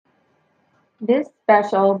This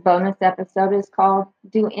special bonus episode is called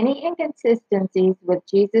Do Any Inconsistencies with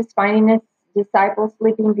Jesus Finding His Disciples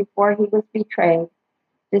Sleeping Before He Was Betrayed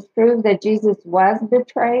Disprove that Jesus was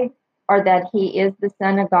betrayed or that He is the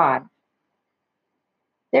Son of God?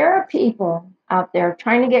 There are people out there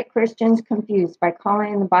trying to get Christians confused by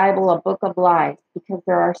calling the Bible a book of lies because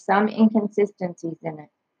there are some inconsistencies in it.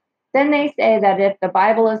 Then they say that if the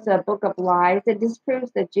Bible is a book of lies, it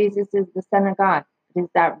disproves that Jesus is the Son of God. Is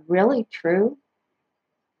that really true?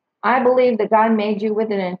 I believe that God made you with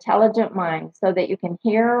an intelligent mind so that you can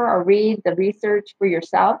hear or read the research for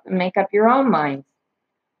yourself and make up your own minds.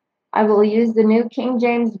 I will use the New King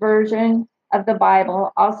James Version of the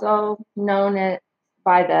Bible, also known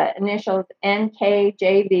by the initials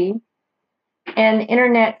NKJV, and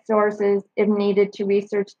internet sources if needed to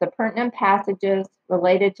research the pertinent passages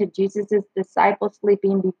related to Jesus' disciples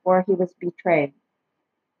sleeping before he was betrayed.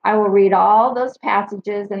 I will read all those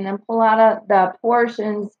passages and then pull out the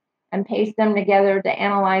portions and paste them together to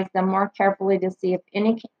analyze them more carefully to see if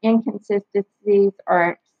any inconsistencies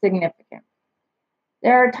are significant.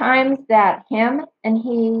 There are times that him and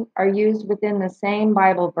he are used within the same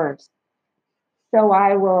Bible verse. So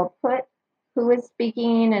I will put who is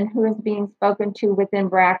speaking and who is being spoken to within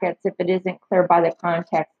brackets if it isn't clear by the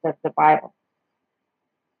context of the Bible.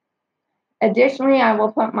 Additionally, I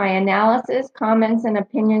will put my analysis, comments, and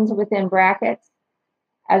opinions within brackets.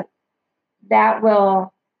 As that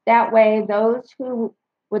way those who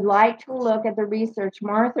would like to look at the research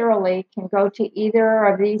more thoroughly can go to either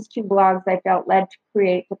of these two blogs I felt led to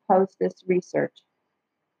create to post this research.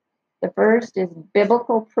 The first is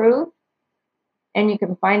Biblical Proof, and you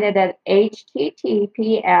can find it at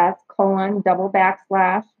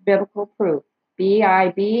https://biblical proof,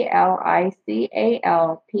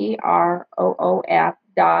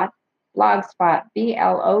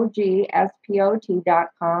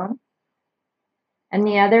 BIBLICALPROOF.blogspot.com. And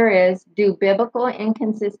the other is Do Biblical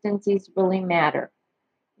Inconsistencies Really Matter?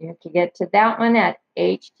 You can get to that one at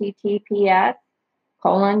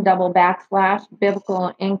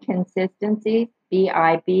https://biblical inconsistencies,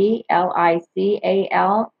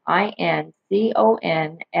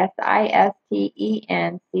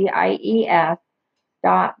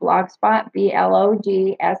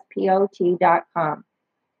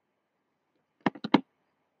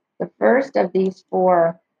 The first of these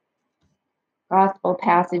four gospel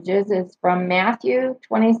passages is from Matthew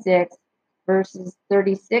 26, verses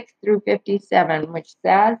 36 through 57, which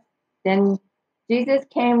says, Then Jesus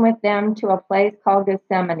came with them to a place called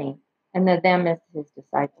Gethsemane, and the them is his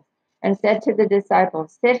disciples, and said to the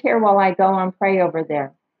disciples, Sit here while I go and pray over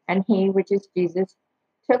there. And he, which is Jesus,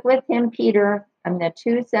 took with him Peter and the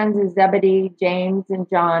two sons of Zebedee, James and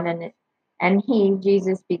John, and he,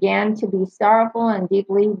 Jesus, began to be sorrowful and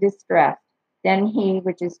deeply distressed. Then he,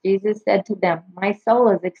 which is Jesus, said to them, My soul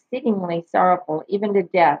is exceedingly sorrowful, even to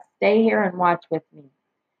death. Stay here and watch with me.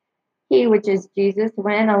 He, which is Jesus,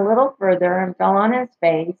 went a little further and fell on his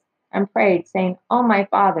face and prayed, saying, Oh, my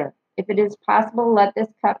Father, if it is possible, let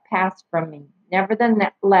this cup pass from me.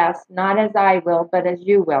 Nevertheless, not as I will, but as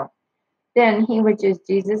you will. Then he, which is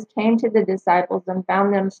Jesus, came to the disciples and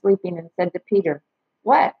found them sleeping and said to Peter,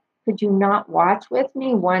 What? Could you not watch with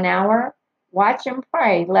me 1 hour? Watch and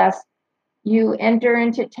pray, lest you enter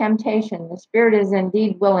into temptation. The spirit is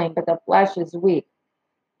indeed willing, but the flesh is weak.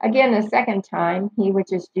 Again, the second time, he,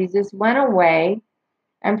 which is Jesus, went away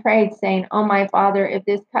and prayed, saying, Oh, my Father, if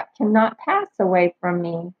this cup cannot pass away from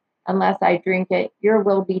me unless I drink it, your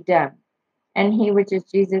will be done. And he, which is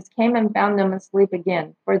Jesus, came and found them asleep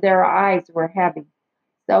again, for their eyes were heavy.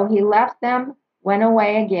 So he left them, went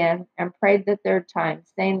away again, and prayed the third time,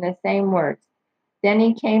 saying the same words. Then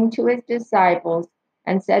he came to his disciples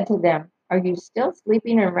and said to them, Are you still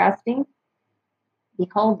sleeping and resting?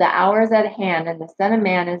 Behold, the hour is at hand, and the Son of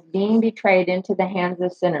Man is being betrayed into the hands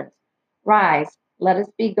of sinners. Rise, let us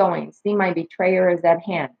be going. See, my betrayer is at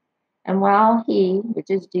hand. And while he, which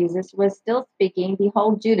is Jesus, was still speaking,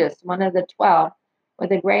 behold, Judas, one of the 12,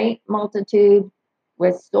 with a great multitude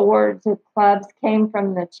with swords and clubs, came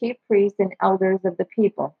from the chief priests and elders of the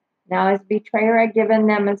people. Now his betrayer had given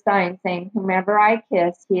them a sign, saying, Whomever I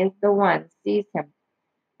kiss, he is the one. Seize him.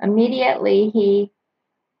 Immediately he,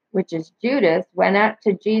 which is Judas, went up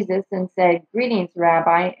to Jesus and said, Greetings,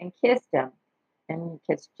 Rabbi, and kissed him. And he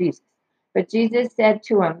kissed Jesus. But Jesus said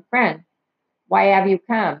to him, Friend, why have you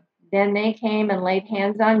come? Then they came and laid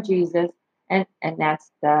hands on Jesus, and that's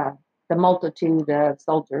the multitude of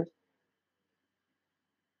soldiers,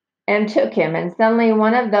 and took him. And suddenly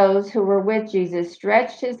one of those who were with Jesus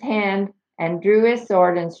stretched his hand and drew his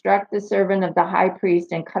sword and struck the servant of the high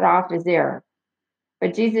priest and cut off his ear.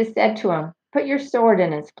 But Jesus said to him, Put your sword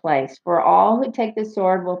in its place, for all who take the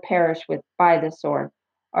sword will perish by the sword.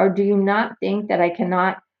 Or do you not think that I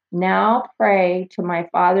cannot now pray to my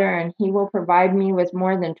Father, and he will provide me with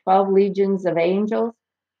more than 12 legions of angels?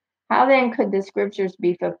 How then could the scriptures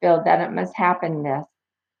be fulfilled that it must happen this?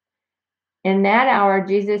 In that hour,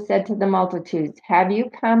 Jesus said to the multitudes, have you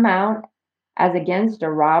come out as against a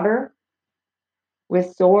robber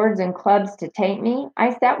with swords and clubs to take me?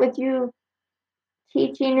 I sat with you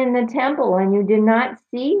teaching in the temple, and you did not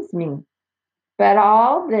seize me. But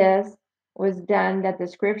all this was done that the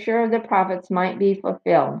scripture of the prophets might be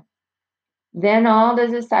fulfilled. Then all the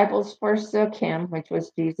disciples forsook him, which was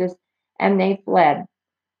Jesus, and they fled.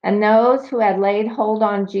 And those who had laid hold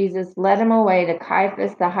on Jesus led him away to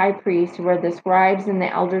Caiaphas the high priest, where the scribes and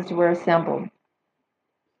the elders were assembled.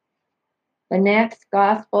 The next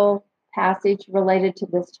gospel passage related to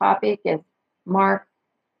this topic is Mark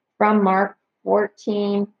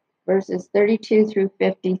 14, verses 32 through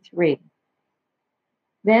 53.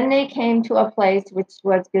 Then they came to a place which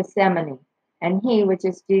was Gethsemane, and he, which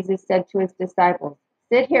is Jesus, said to his disciples,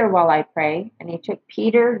 sit here while I pray. And he took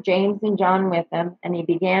Peter, James, and John with him, and he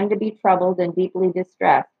began to be troubled and deeply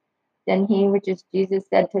distressed. Then he, which is Jesus,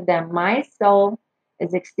 said to them, my soul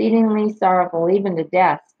is exceedingly sorrowful, even to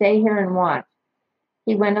death. Stay here and watch.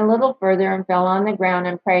 He went a little further and fell on the ground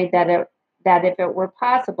and prayed that if it were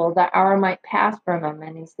possible, the hour might pass from him.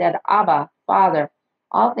 And he said, Abba, Father,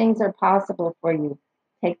 all things are possible for you.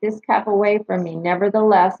 Take this cup away from me.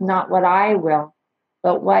 Nevertheless, not what I will,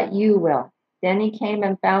 but what you will. Then he came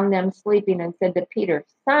and found them sleeping and said to Peter,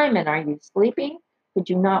 Simon, are you sleeping?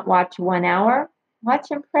 Could you not watch 1 hour? Watch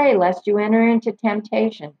and pray, lest you enter into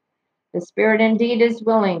temptation. The spirit indeed is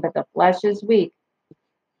willing, but the flesh is weak.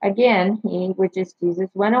 Again, he, which is Jesus,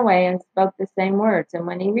 went away and spoke the same words. And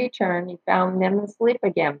when he returned, he found them asleep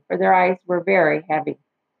again, for their eyes were very heavy.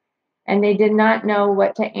 And they did not know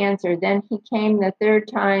what to answer. Then he came the third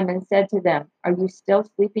time and said to them, are you still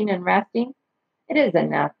sleeping and resting? It is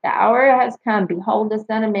enough. The hour has come. Behold, the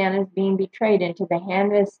Son of Man is being betrayed into the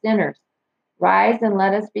hand of sinners. Rise and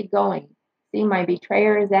let us be going. See, my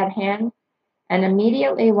betrayer is at hand. And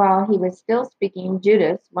immediately while he was still speaking,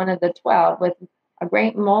 Judas, one of the 12, with a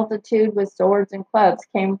great multitude with swords and clubs,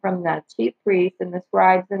 came from the chief priests and the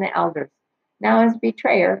scribes and the elders. Now his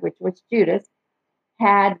betrayer, which was Judas,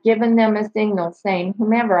 had given them a signal, saying,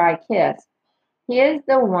 whomever I kiss, he is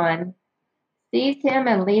the one. Seize him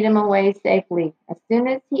and lead him away safely. As soon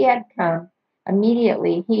as he had come,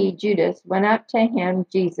 immediately he, Judas, went up to him,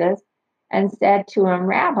 Jesus, and said to him,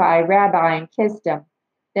 Rabbi, Rabbi, and kissed him.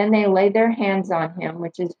 Then they laid their hands on him,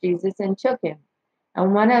 which is Jesus, and took him.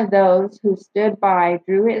 And one of those who stood by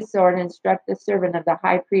drew his sword and struck the servant of the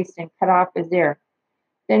high priest and cut off his ear.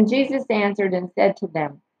 Then Jesus answered and said to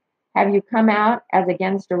them, have you come out as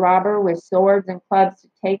against a robber with swords and clubs to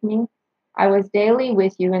take me? I was daily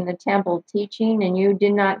with you in the temple teaching, and you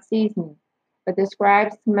did not seize me. But the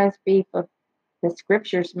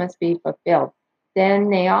scriptures must be fulfilled. Then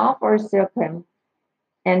they all forsook him,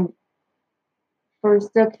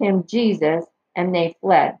 Jesus, and they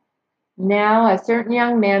fled. Now a certain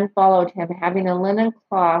young man followed him, having a linen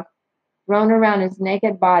cloth thrown around his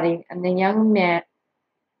naked body, and the young man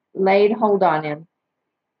laid hold on him.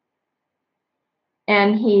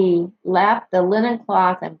 And he left the linen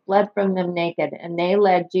cloth and fled from them naked. And they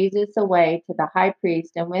led Jesus away to the high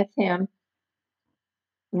priest, and with him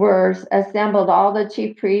were assembled all the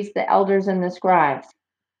chief priests, the elders, and the scribes.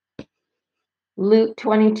 Luke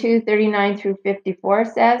 22:39 through 54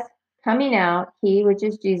 says, coming out, he, which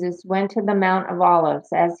is Jesus, went to the Mount of Olives,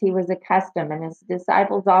 as he was accustomed, and his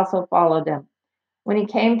disciples also followed him. When he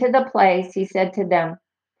came to the place, he said to them,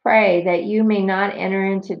 pray that you may not enter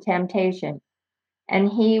into temptation. And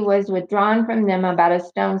he was withdrawn from them about a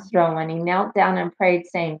stone's throw, and he knelt down and prayed,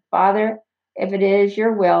 saying, Father, if it is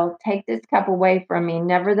your will, take this cup away from me.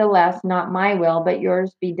 Nevertheless, not my will, but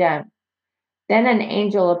yours be done. Then an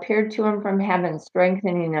angel appeared to him from heaven,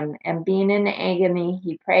 strengthening him, and being in agony,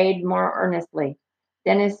 he prayed more earnestly.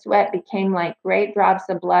 Then his sweat became like great drops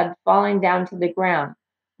of blood falling down to the ground.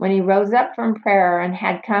 When he rose up from prayer and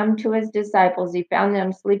had come to his disciples, he found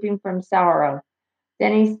them sleeping from sorrow.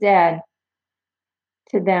 Then he said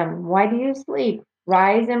to them, why do you sleep?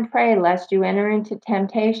 Rise and pray, lest you enter into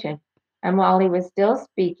temptation. And while he was still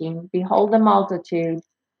speaking, behold, a multitude,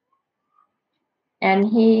 and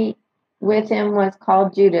he with him was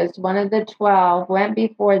called Judas, one of the 12, went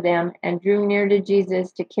before them and drew near to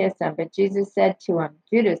Jesus to kiss him. But Jesus said to him,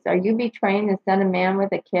 Judas, are you betraying the Son of Man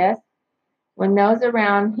with a kiss? When those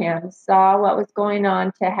around him saw what was going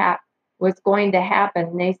to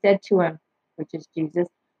happen, they said to him, which is Jesus,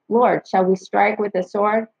 Lord, shall we strike with the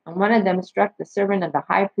sword? And one of them struck the servant of the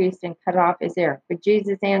high priest and cut off his ear. But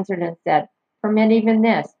Jesus answered and said, permit even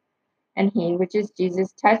this. And he, which is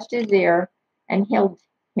Jesus, touched his ear and healed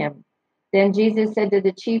him. Then Jesus said to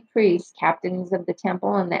the chief priests, captains of the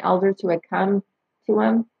temple, and the elders who had come to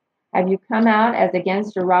him, have you come out as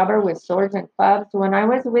against a robber with swords and clubs? When I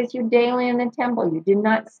was with you daily in the temple, you did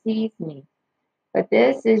not seize me. But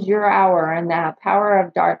this is your hour and the power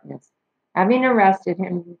of darkness. Having arrested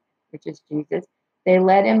him, which is Jesus, they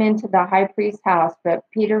led him into the high priest's house, but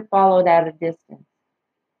Peter followed at a distance.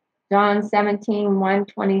 John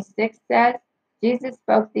 17:1-26 says, Jesus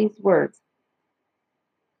spoke these words.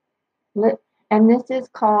 And this is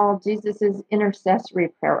called Jesus' intercessory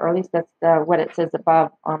prayer, or at least that's what it says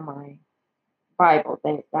above on my Bible.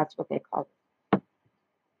 That's what they call it.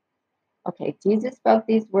 Okay, Jesus spoke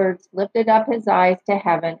these words, lifted up his eyes to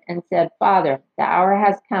heaven, and said, Father, the hour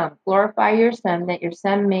has come. Glorify your Son, that your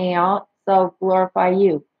Son may also glorify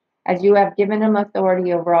you, as you have given him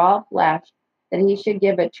authority over all flesh, that he should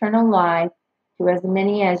give eternal life to as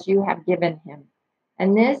many as you have given him.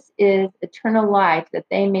 And this is eternal life, that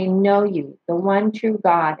they may know you, the one true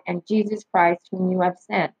God, and Jesus Christ, whom you have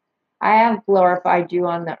sent. I have glorified you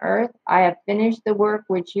on the earth. I have finished the work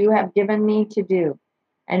which you have given me to do.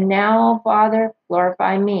 And now, O Father,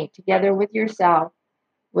 glorify me together with yourself,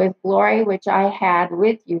 with glory which I had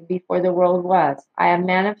with you before the world was. I have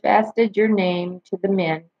manifested your name to the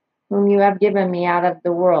men whom you have given me out of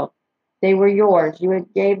the world. They were yours. You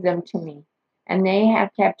gave them to me, and they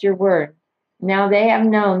have kept your word. Now they have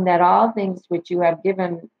known that all things which you have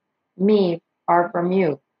given me are from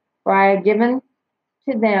you. For I have given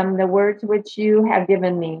to them the words which you have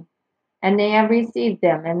given me, and they have received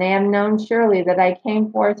them, and they have known surely that I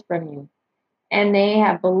came forth from you. And they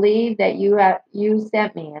have believed that you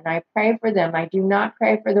sent me, and I pray for them. I do not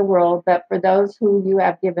pray for the world, but for those who you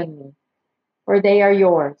have given me, for they are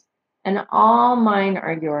yours, and all mine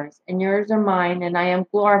are yours, and yours are mine, and I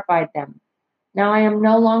have glorified them. Now I am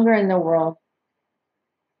no longer in the world,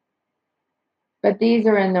 but these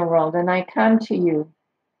are in the world, and I come to you.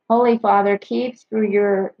 Holy Father, keep through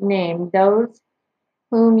your name those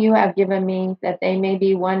whom you have given me, that they may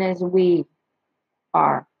be one as we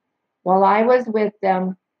are. While I was with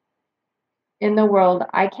them in the world,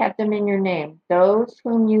 I kept them in your name. Those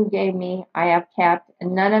whom you gave me, I have kept,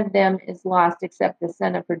 and none of them is lost except the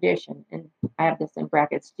son of perdition. And I have this in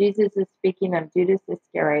brackets. Jesus is speaking of Judas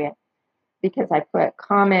Iscariot, because I put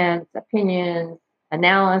comments, opinions,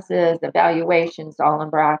 analysis, evaluations all in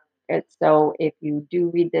brackets. So if you do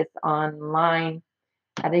read this online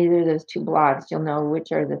at either of those two blogs, you'll know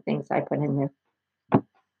which are the things I put in there.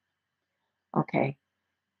 Okay.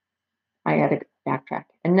 I got to backtrack.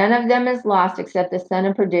 And none of them is lost except the son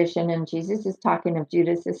of perdition. And Jesus is talking of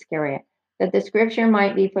Judas Iscariot, that the scripture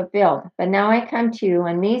might be fulfilled. But now I come to you,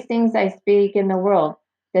 and these things I speak in the world,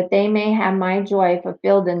 that they may have my joy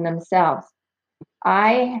fulfilled in themselves.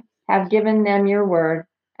 I have given them your word,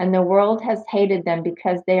 and the world has hated them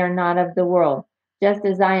because they are not of the world, just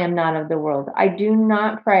as I am not of the world. I do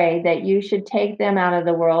not pray that you should take them out of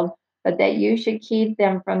the world, but that you should keep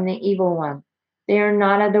them from the evil one. They are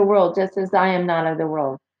not of the world, just as I am not of the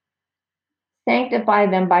world. Sanctify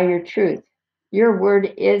them by your truth. Your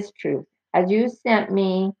word is truth. As you sent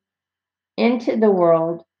me into the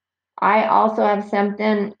world, I also have sent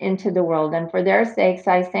them into the world, and for their sakes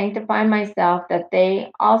I sanctify myself, that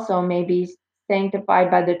they also may be sanctified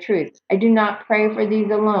by the truth. I do not pray for these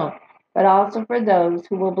alone, but also for those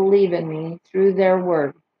who will believe in me through their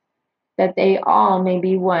word, that they all may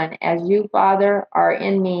be one, as you, Father, are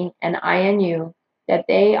in me, and I in you, that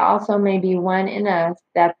they also may be one in us,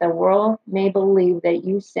 that the world may believe that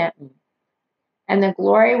you sent me. And the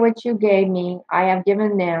glory which you gave me, I have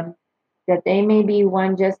given them, that they may be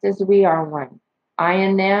one just as we are one. I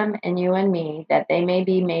in them, and you in me, that they may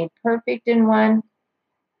be made perfect in one,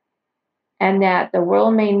 and that the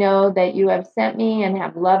world may know that you have sent me and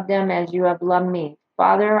have loved them as you have loved me.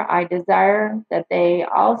 Father, I desire that they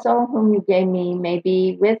also whom you gave me may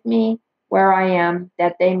be with me where I am,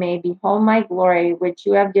 that they may behold my glory which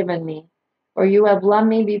you have given me. For you have loved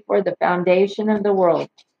me before the foundation of the world.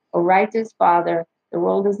 O righteous Father, the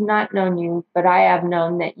world has not known you, but I have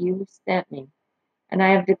known that you sent me. And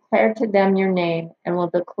I have declared to them your name, and will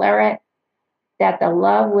declare it, that the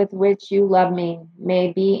love with which you love me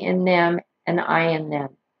may be in them, and I in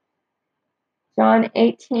them. Chapter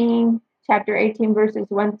 18, verses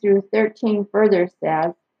 1-13 further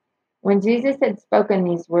says, when Jesus had spoken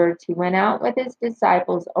these words, he went out with his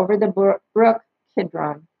disciples over the brook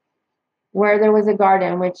Kidron, where there was a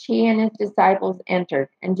garden, which he and his disciples entered.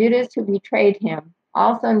 And Judas, who betrayed him,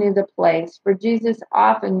 also knew the place, for Jesus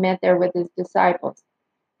often met there with his disciples.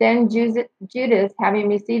 Then Judas, having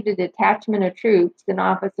received a detachment of troops and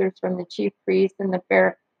officers from the chief priests and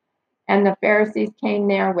the Pharisees came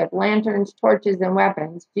there with lanterns, torches, and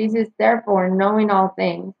weapons. Jesus, therefore, knowing all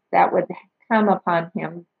things that would come upon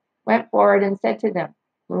him, went forward and said to them,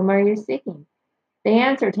 "Whom are you seeking?" They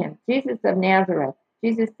answered him, "Jesus of Nazareth."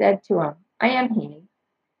 Jesus said to him, "I am he."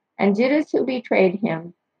 And Judas, who betrayed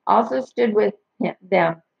him, also stood with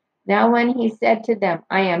them. Now when he said to them,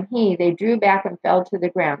 "I am he," they drew back and fell to the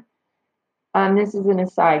ground. This is an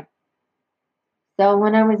aside. So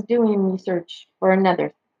when I was doing research for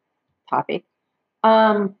another topic,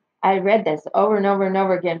 I read this over and over and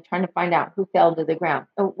over again, trying to find out who fell to the ground.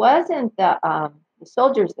 It wasn't the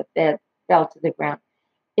soldiers that fell to the ground.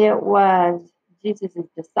 It was Jesus'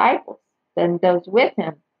 disciples. Then those with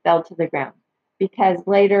him fell to the ground. Because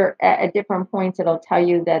later, at different points, it'll tell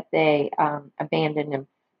you that they abandoned him.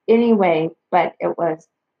 Anyway, but it was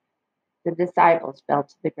the disciples fell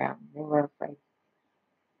to the ground. They were afraid.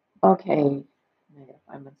 Okay,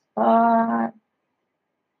 I'm a spot.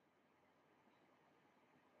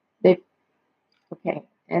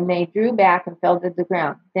 And they drew back and fell to the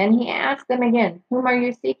ground. Then he asked them again, "Whom are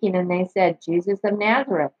you seeking?" And they said, "Jesus of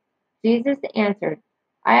Nazareth." Jesus answered,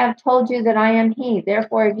 "I have told you that I am he.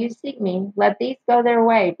 Therefore, if you seek me, let these go their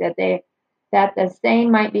way, that the saying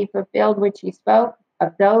might be fulfilled which he spoke,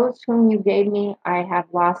 of those whom you gave me, I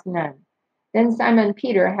have lost none." Then Simon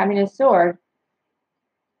Peter, having a sword,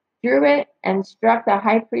 drew it and struck the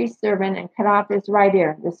high priest's servant and cut off his right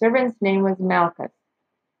ear. The servant's name was Malchus.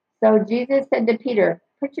 So Jesus said to Peter,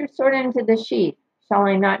 "Put your sword into the sheath. Shall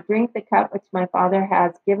I not drink the cup which my Father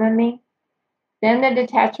has given me?" Then the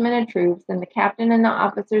detachment of troops and the captain and the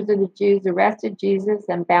officers of the Jews arrested Jesus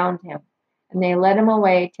and bound him. And they led him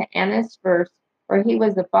away to Annas first, for he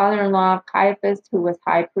was the father-in-law of Caiaphas, who was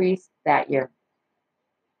high priest that year.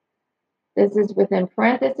 This is within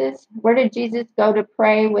parentheses. Where did Jesus go to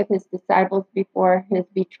pray with his disciples before his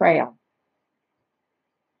betrayal?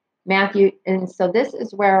 Matthew, and so this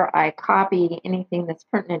is where I copy anything that's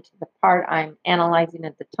pertinent to the part I'm analyzing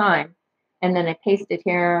at the time, and then I paste it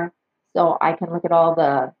here so I can look at all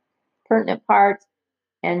the pertinent parts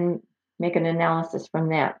and make an analysis from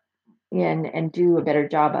that and do a better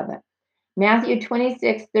job of it. Matthew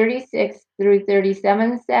 26:36 through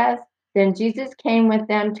 37 says, "Then Jesus came with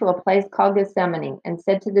them to a place called Gethsemane and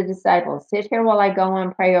said to the disciples, 'Sit here while I go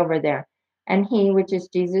and pray over there.' And he," which is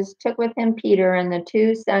Jesus, "took with him Peter and the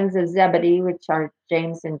two sons of Zebedee, which are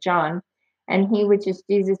James and John. And he," which is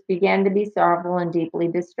Jesus, "began to be sorrowful and deeply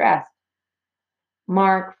distressed."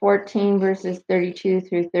 Mark 14 verses 32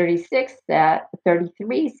 through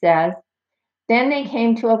 33 says, "Then they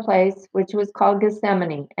came to a place which was called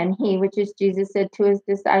Gethsemane, and he," which is Jesus, "said to his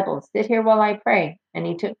disciples, 'Sit here while I pray.' And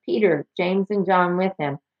he took Peter, James, and John with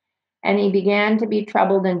him, and he began to be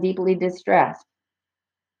troubled and deeply distressed."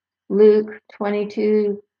 Luke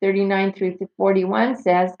 22:39 through 41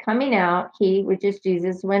 says, "Coming out, he," which is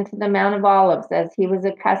Jesus, "went to the Mount of Olives as he was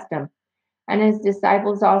accustomed, and his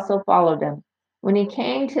disciples also followed him. When he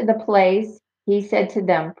came to the place, he said to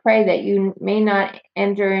them, 'Pray that you may not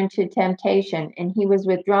enter into temptation.' And he was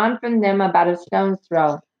withdrawn from them about a stone's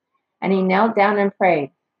throw, and he knelt down and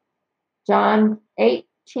prayed." John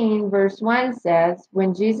 18 verse 1 says,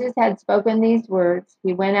 "When Jesus had spoken these words,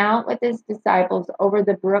 he went out with his disciples over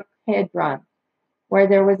the brook Kidron, where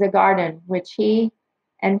there was a garden, which he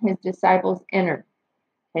and his disciples entered."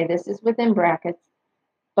 Okay, this is within brackets.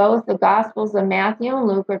 Both the Gospels of Matthew and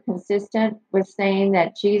Luke are consistent with saying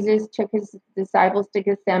that Jesus took his disciples to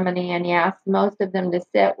Gethsemane, and he asked most of them to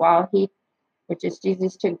sit while he, which is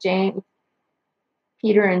Jesus, took James,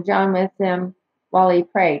 Peter, and John with him while he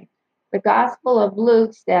prayed. The Gospel of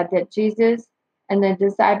Luke said that Jesus and the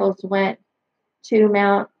disciples went to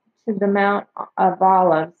the Mount of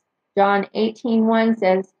Olives. John 18:1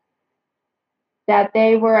 says that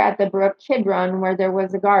they were at the brook Kidron, where there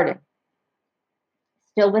was a garden.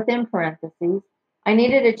 Still within parentheses, I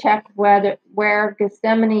needed to check where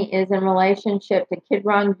Gethsemane is in relationship to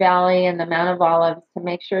Kidron Valley and the Mount of Olives to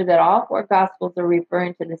make sure that all four Gospels are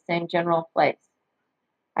referring to the same general place.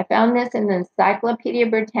 I found this in the Encyclopedia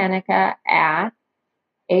Britannica at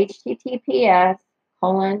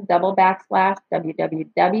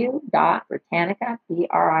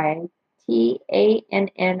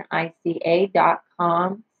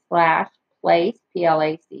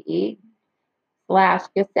 /Gethsemane,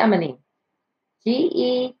 GETHSEMANE.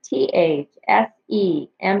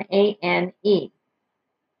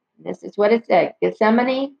 This is what it said: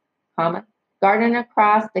 Gethsemane, garden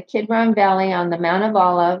across the Kidron Valley on the Mount of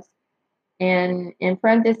Olives. And in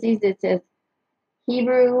parentheses, it says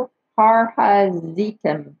Hebrew Har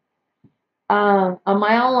Hazitim, a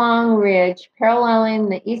mile-long ridge paralleling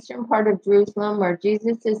the eastern part of Jerusalem where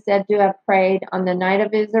Jesus is said to have prayed on the night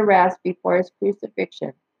of his arrest before his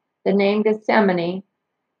crucifixion. The name Gethsemane,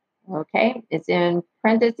 okay, it's in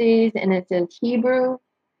parentheses, and it says Hebrew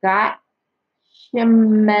Gat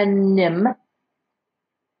Shemanim,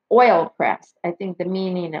 oil press. I think the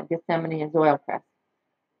meaning of Gethsemane is oil press.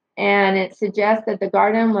 And it suggests that the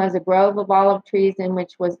garden was a grove of olive trees in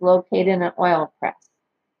which was located an oil press.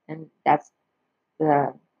 And that's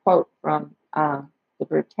the quote from the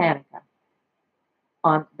Britannica,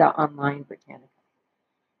 on the online Britannica.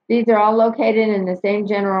 These are all located in the same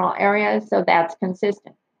general area, so that's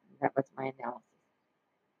consistent. That was my analysis.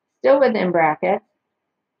 Still within brackets,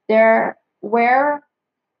 were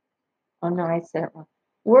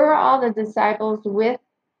all the disciples with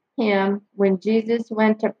him when Jesus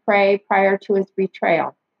went to pray prior to his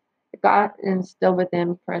betrayal? And still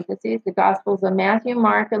within parentheses, the Gospels of Matthew,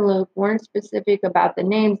 Mark, and Luke weren't specific about the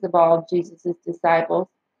names of all of Jesus' disciples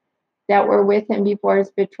that were with him before his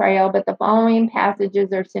betrayal, but the following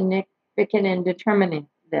passages are significant in determining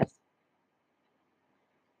this.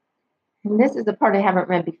 And this is the part I haven't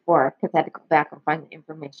read before because I had to go back and find the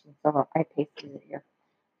information, so I pasted it here.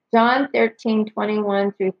 John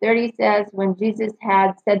 13:21-30 says, when Jesus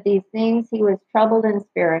had said these things, he was troubled in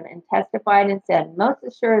spirit and testified and said, most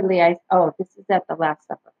assuredly this is at the Last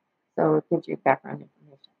Supper, so it gives you background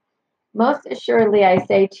information. Most assuredly I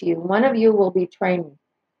say to you, one of you will betray me.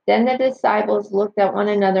 Then the disciples looked at one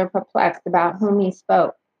another perplexed about whom he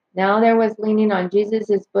spoke. Now there was leaning on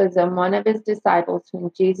Jesus' bosom one of his disciples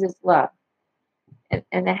whom Jesus loved. And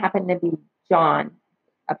it happened to be John,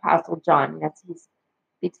 Apostle John. He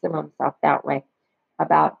speaks of himself that way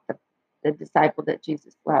about the disciple that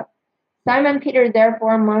Jesus loved. Simon Peter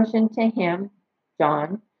therefore motioned to him,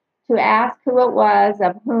 John, to ask who it was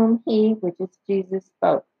of whom he, which is Jesus,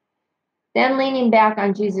 spoke. Then leaning back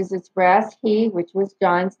on Jesus' breast, he, which was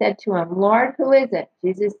John, said to him, Lord, who is it?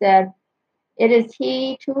 Jesus said, it is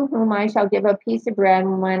he to whom I shall give a piece of bread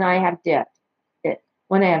when I have dipped it.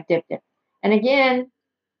 And again,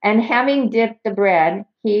 and having dipped the bread,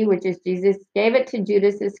 he, which is Jesus, gave it to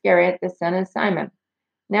Judas Iscariot, the son of Simon.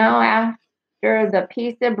 Now after the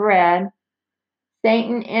piece of bread,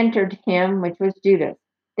 Satan entered him, which was Judas.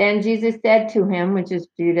 Then Jesus said to him, which is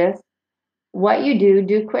Judas, what you do,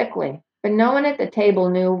 do quickly. But no one at the table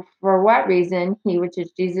knew for what reason he, which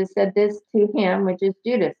is Jesus, said this to him, which is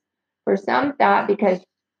Judas. For some thought because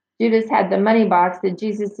Judas had the money box that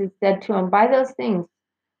Jesus had said to him, buy those things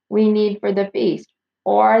we need for the feast,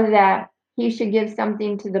 or that he should give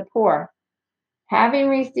something to the poor. Having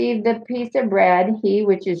received the piece of bread, he,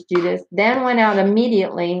 which is Judas, then went out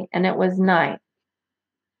immediately, and it was night.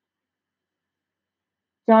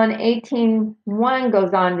 John 18:1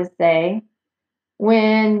 goes on to say,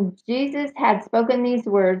 when Jesus had spoken these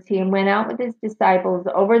words, he went out with his disciples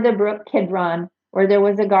over the brook Kidron, where there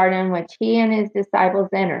was a garden which he and his disciples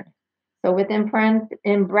entered. So within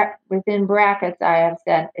brackets, I have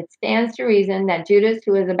said, it stands to reason that Judas,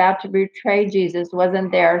 who was about to betray Jesus,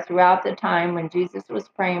 wasn't there throughout the time when Jesus was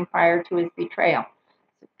praying prior to his betrayal.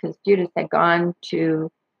 Because Judas had gone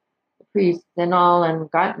to the priests and all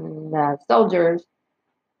and gotten the soldiers.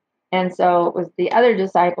 And so it was the other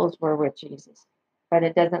disciples were with Jesus. But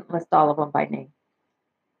it doesn't list all of them by name.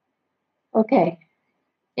 Okay.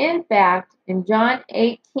 In fact, in John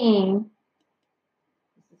 18,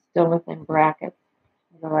 this is still within brackets,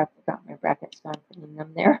 although I forgot my brackets, so I'm putting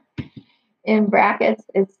them there. In brackets,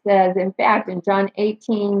 it says, in fact, in John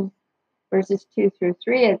 18, verses 2-3,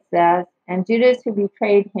 it says, and Judas, who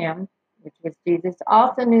betrayed him, which was Jesus,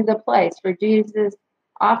 also knew the place, for Jesus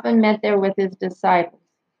often met there with his disciples.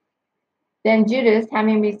 Then Judas,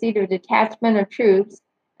 having received a detachment of troops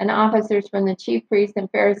and officers from the chief priests and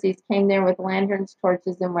Pharisees, came there with lanterns,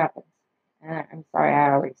 torches, and weapons. I'm sorry, I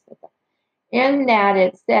already said that. In that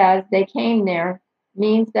it says they came there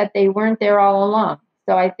means that they weren't there all along.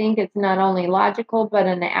 So I think it's not only logical, but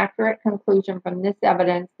an accurate conclusion from this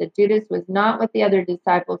evidence that Judas was not with the other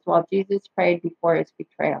disciples while Jesus prayed before his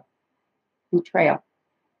betrayal.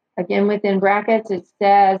 Again, within brackets, it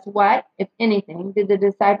says, what, if anything, did the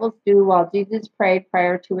disciples do while Jesus prayed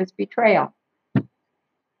prior to his betrayal?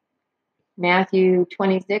 Matthew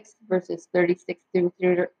 26, verses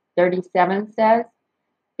 36-37 says,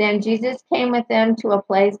 then Jesus came with them to a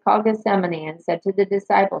place called Gethsemane and said to the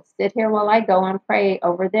disciples, sit here while I go and pray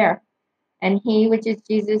over there. And he, which is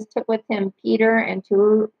Jesus, took with him Peter and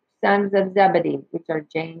two sons of Zebedee, which are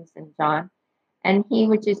James and John. And he,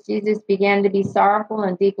 which is Jesus, began to be sorrowful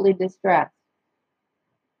and deeply distressed.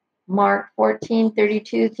 Mark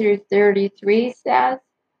 14:32 through 33 says,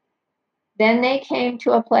 then they came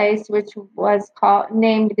to a place which was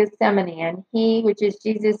named Gethsemane, and he, which is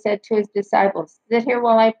Jesus, said to his disciples, sit here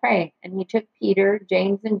while I pray. And he took Peter,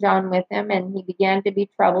 James, and John with him, and he began to be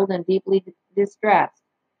troubled and deeply distressed.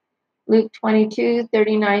 Luke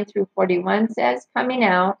 22:39 through 41 says, coming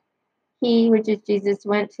out, he, which is Jesus,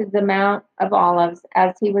 went to the Mount of Olives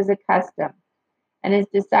as he was accustomed, and his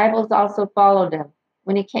disciples also followed him.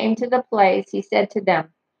 When he came to the place, he said to them,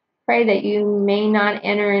 pray that you may not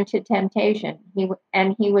enter into temptation. He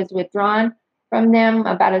was withdrawn from them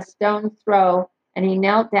about a stone's throw, and he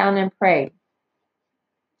knelt down and prayed.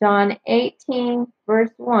 John 18,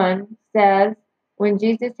 verse 1 says, when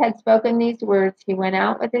Jesus had spoken these words, he went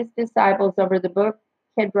out with his disciples over the brook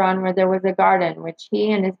Kidron, where there was a garden, which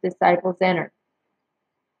he and his disciples entered.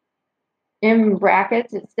 In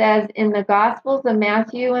brackets, it says, in the Gospels of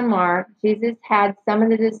Matthew and Mark, Jesus had some of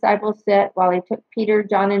the disciples sit while he took Peter,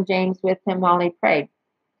 John, and James with him while he prayed.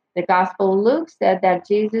 The Gospel of Luke said that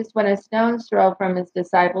Jesus went a stone's throw from his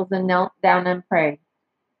disciples and knelt down and prayed.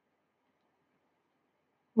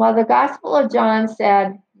 While the Gospel of John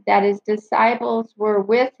said that his disciples were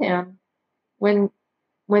with him when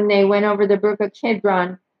they went over the brook of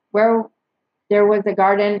Kidron, where there was a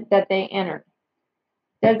garden that they entered.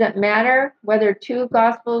 Does it matter whether two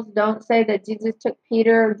Gospels don't say that Jesus took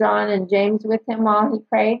Peter, John, and James with him while he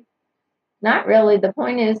prayed? Not really. The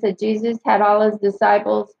point is that Jesus had all his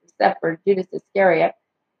disciples, except for Judas Iscariot,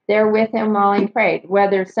 there with him while he prayed.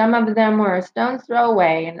 Whether some of them were a stone's throw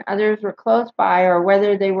away and others were close by, or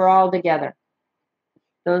whether they were all together.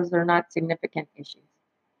 Those are not significant issues.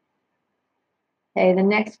 Okay, the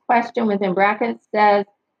next question within brackets says,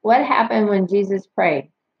 what happened when Jesus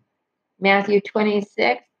prayed? Matthew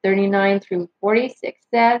 26:39 through 46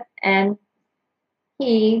 says, and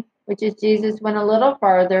he, which is Jesus, went a little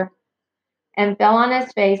farther and fell on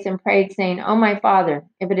his face and prayed, saying, O my Father,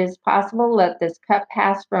 if it is possible, let this cup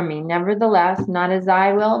pass from me. Nevertheless, not as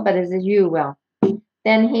I will, but as you will.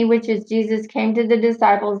 Then he, which is Jesus, came to the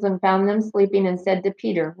disciples and found them sleeping and said to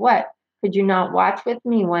Peter, what? Could you not watch with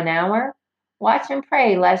me 1 hour? Watch and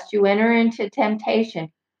pray, lest you enter into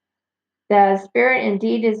temptation. The spirit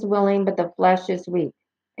indeed is willing, but the flesh is weak.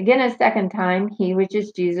 Again, a second time, he, which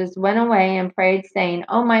is Jesus, went away and prayed, saying,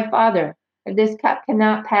 O my Father, if this cup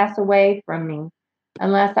cannot pass away from me,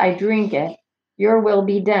 unless I drink it, your will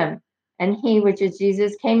be done. And he, which is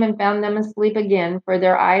Jesus, came and found them asleep again, for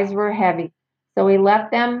their eyes were heavy. So he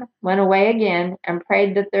left them, went away again, and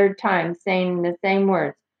prayed the third time, saying the same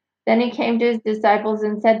words. Then he came to his disciples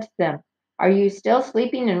and said to them, are you still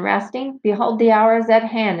sleeping and resting? Behold, the hour is at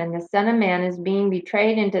hand, and the Son of Man is being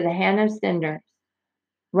betrayed into the hand of sinners.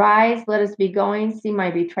 Rise, let us be going. See, my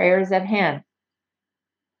betrayer is at hand.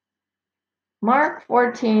 Mark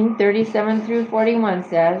 14:37 through 41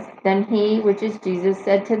 says, then he, which is Jesus,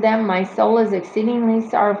 said to them, my soul is exceedingly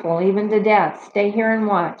sorrowful, even to death. Stay here and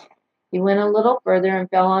watch. He went a little further and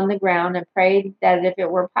fell on the ground and prayed that if it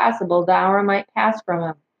were possible, the hour might pass from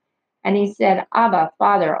him. And he said, Abba,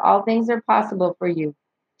 Father, all things are possible for you.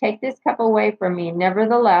 Take this cup away from me.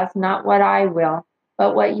 Nevertheless, not what I will,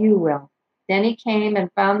 but what you will. Then he came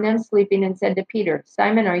and found them sleeping and said to Peter,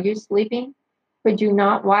 Simon, are you sleeping? Could you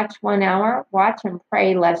not watch 1 hour? Watch and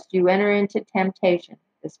pray, lest you enter into temptation.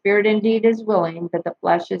 The spirit indeed is willing, but the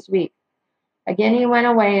flesh is weak. Again he went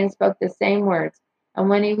away and spoke the same words. And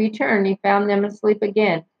when he returned, he found them asleep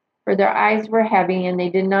again, for their eyes were heavy, and they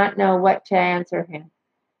did not know what to answer him.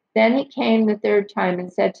 Then he came the third time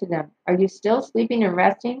and said to them, are you still sleeping and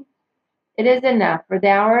resting? It is enough, for the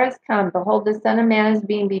hour has come. Behold, the Son of Man is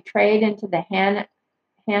being betrayed into the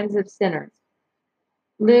hands of sinners.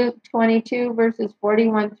 Luke 22, verses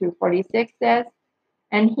 41 through 46 says,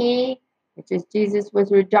 and he, which is Jesus,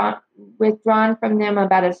 was withdrawn from them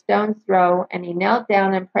about a stone's throw, and he knelt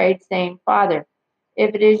down and prayed, saying, Father,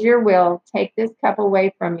 if it is your will, take this cup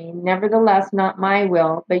away from me. Nevertheless, not my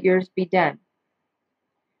will, but yours be done.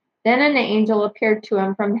 Then an angel appeared to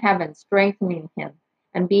him from heaven, strengthening him.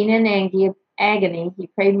 And being in agony, he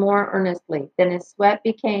prayed more earnestly. Then his sweat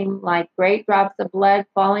became like great drops of blood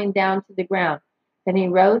falling down to the ground. Then he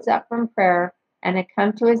rose up from prayer and had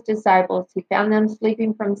come to his disciples. He found them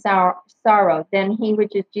sleeping from sorrow. Then he,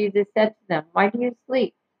 which is Jesus, said to them, why do you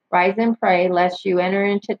sleep? Rise and pray, lest you enter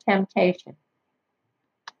into temptation.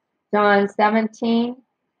 John 17,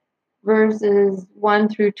 verses 1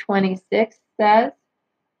 through 26 says,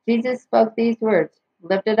 Jesus spoke these words,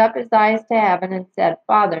 lifted up his eyes to heaven, and said,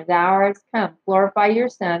 Father, the hour has come. Glorify your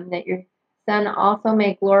Son, that your Son also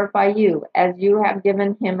may glorify you, as you have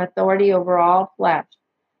given him authority over all flesh,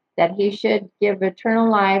 that he should give eternal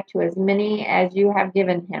life to as many as you have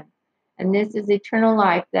given him. and this is eternal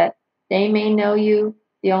life, that they may know you,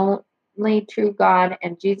 the only true God,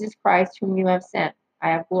 and Jesus Christ, whom you have sent. I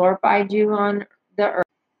have glorified you on the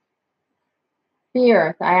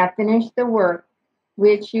earth. I have finished the work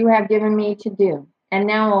which you have given me to do. And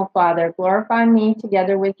now, O Father, glorify me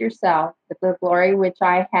together with yourself, with the glory which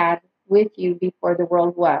I had with you before the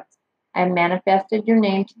world was. I have manifested your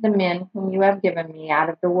name to the men whom you have given me out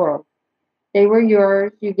of the world. They were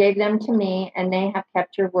yours, you gave them to me, and they have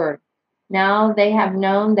kept your word. Now they have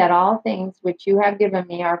known that all things which you have given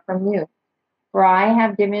me are from you. For I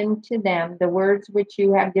have given to them the words which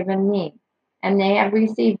you have given me, and they have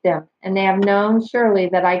received them, and they have known surely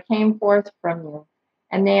that I came forth from you,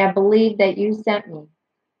 and they have believed that you sent me.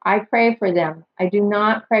 I pray for them. I do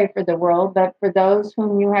not pray for the world, but for those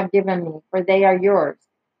whom you have given me, for they are yours.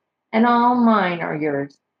 And all mine are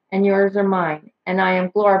yours, and yours are mine, and I am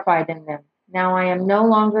glorified in them. Now I am no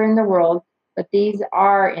longer in the world, but these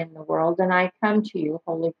are in the world, and I come to you,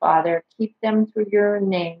 Holy Father. Keep them through your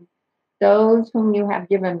name, those whom you have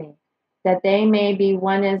given me, that they may be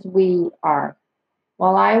one as we are.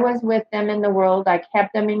 While I was with them in the world, I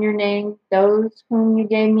kept them in your name. Those whom you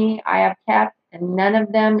gave me, I have kept, and none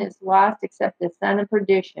of them is lost except the son of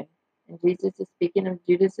perdition. And Jesus is speaking of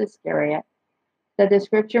Judas Iscariot, that the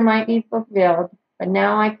scripture might be fulfilled. But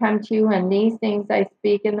now I come to you, and these things I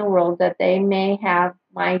speak in the world, that they may have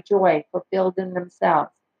my joy fulfilled in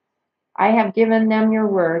themselves. I have given them your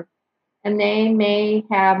word, and they may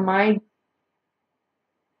have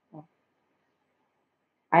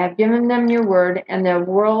I have given them your word, and the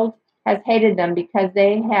world has hated them because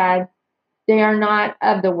they are not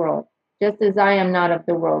of the world, just as I am not of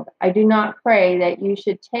the world. I do not pray that you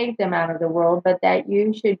should take them out of the world, but that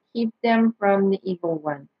you should keep them from the evil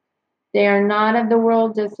one. They are not of the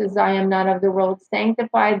world, just as I am not of the world.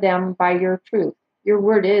 Sanctify them by your truth. Your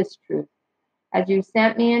word is truth. As you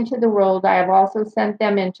sent me into the world, I have also sent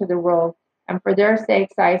them into the world, and for their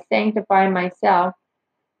sakes I sanctify myself,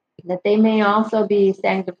 that they may also be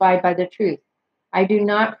sanctified by the truth. I do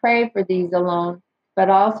not pray for these alone, but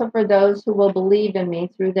also for those who will believe in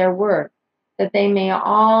me through their word, that they may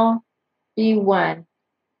all be one.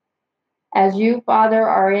 As you, Father,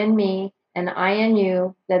 are in me, and I in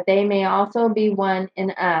you, that they may also be one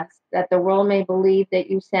in us, that the world may believe that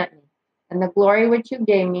you sent me. And the glory which you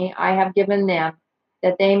gave me, I have given them,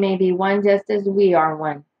 that they may be one just as we are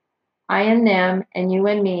one. I in them, and you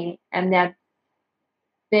in me, and that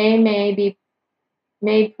they may be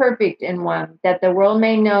made perfect in one, that the world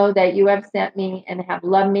may know that you have sent me and have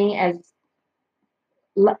loved me as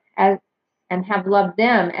and have loved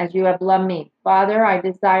them as you have loved me. Father, I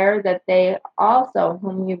desire that they also,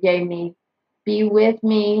 whom you gave me, be with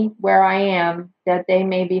me where I am, that they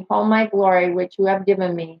may behold my glory which you have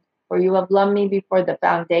given me, for you have loved me before the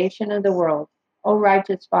foundation of the world. O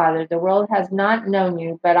righteous Father, the world has not known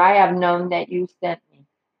you, but I have known that you sent me.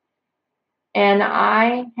 And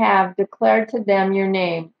I have declared to them your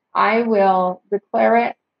name. I will declare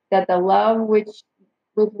it, that the love with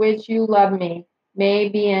which you love me may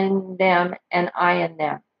be in them and I in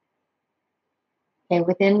them. Okay,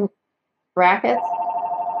 within brackets,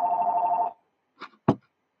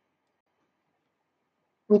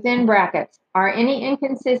 are any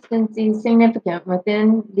inconsistencies significant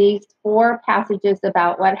within these four passages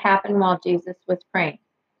about what happened while Jesus was praying?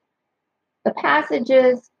 The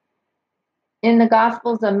passages in the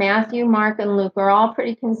Gospels of Matthew, Mark, and Luke are all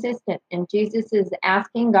pretty consistent, and Jesus is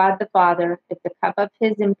asking God the Father if the cup of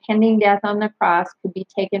his impending death on the cross could be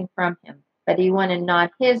taken from him. But he wanted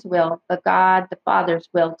not his will, but God the Father's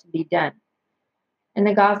will to be done. In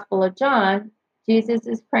the Gospel of John, Jesus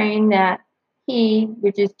is praying that he,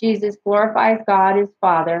 which is Jesus, glorifies God his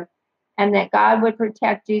Father, and that God would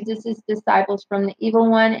protect Jesus' disciples from the evil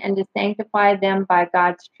one and to sanctify them by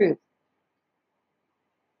God's truth.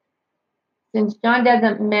 Since John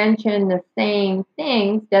doesn't mention the same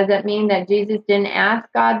things, does it mean that Jesus didn't ask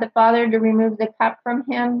God the Father to remove the cup from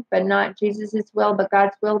him, but not Jesus' will, but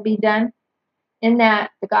God's will be done? In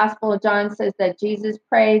that, the Gospel of John says that Jesus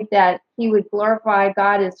prayed that he would glorify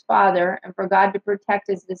God his Father and for God to protect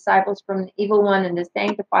his disciples from the evil one and to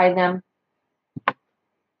sanctify them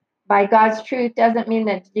by God's truth doesn't mean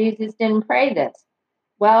that Jesus didn't pray this.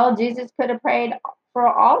 Well, Jesus could have prayed for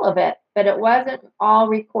all of it, but it wasn't all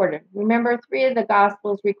recorded. Remember, 3 of the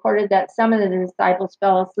Gospels recorded that some of the disciples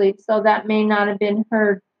fell asleep, so that may not have been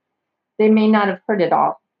heard. They may not have heard it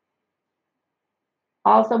all.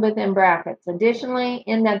 Also within brackets. Additionally,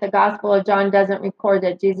 in that the Gospel of John doesn't record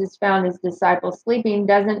that Jesus found his disciples sleeping,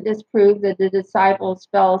 doesn't disprove that the disciples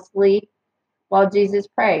fell asleep while Jesus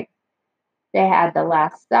prayed. They had the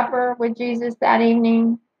Last Supper with Jesus that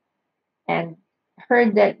evening and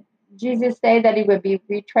heard that Jesus say that he would be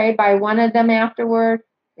betrayed by one of them afterward.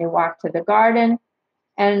 They walked to the garden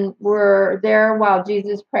and were there while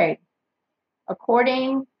Jesus prayed.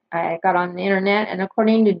 I got on the internet, and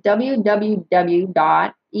according to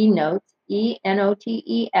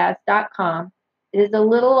www.enotes.com, it is a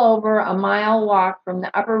little over a mile walk from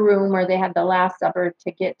the upper room where they had the Last Supper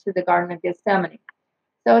to get to the Garden of Gethsemane.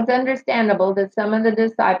 So it's understandable that some of the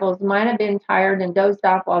disciples might have been tired and dozed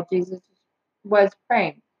off while Jesus was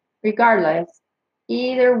praying. Regardless,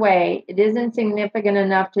 either way, it isn't significant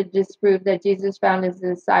enough to disprove that Jesus found his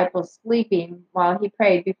disciples sleeping while he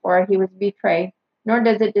prayed before he was betrayed, nor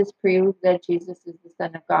does it disprove that Jesus is the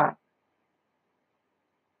Son of God.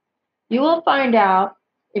 You will find out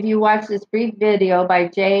if you watch this brief video by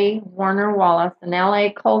J. Warner Wallace, an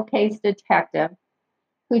LA cold case detective,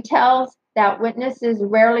 who tells that witnesses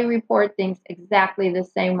rarely report things exactly the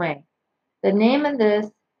same way. The name of this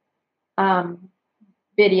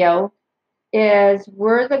video is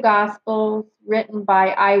Were the Gospels Written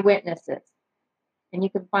by Eyewitnesses? And you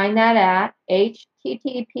can find that at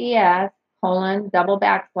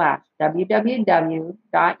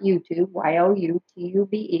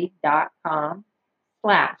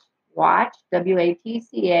https://www.youtube.com/watch, WATCH,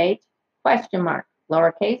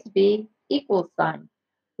 lowercase v equals sign,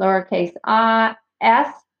 lowercase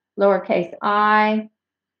s, lowercase I,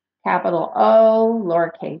 capital O,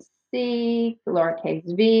 lowercase c,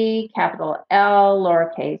 lowercase v, capital L,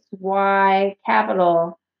 lowercase y,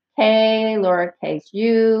 capital K, lowercase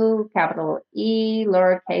u, capital E,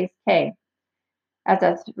 lowercase k. That's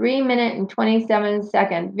a 3-minute and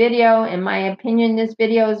 27-second video. In my opinion, this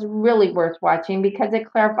video is really worth watching because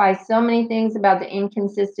it clarifies so many things about the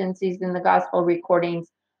inconsistencies in the gospel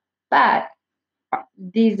recordings, but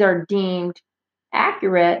these are deemed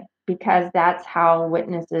accurate because that's how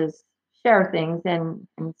witnesses share things. And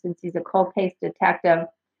since he's a cold case detective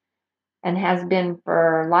and has been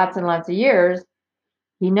for lots and lots of years,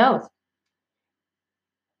 he knows.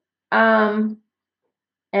 And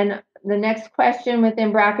the next question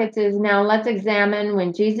within brackets is, now let's examine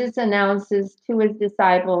when Jesus announces to his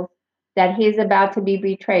disciples that he is about to be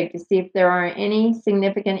betrayed to see if there are any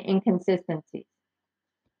significant inconsistencies.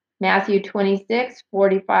 Matthew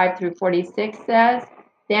 26:45-46 says,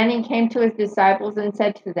 Then he came to his disciples and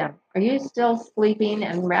said to them, Are you still sleeping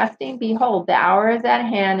and resting? Behold, the hour is at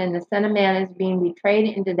hand, and the Son of Man is being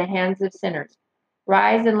betrayed into the hands of sinners.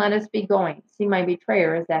 Rise and let us be going. See, my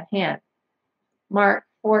betrayer is at hand. Mark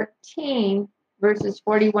 14, verses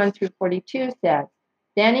 41-42 says,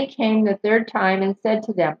 Then he came the third time and said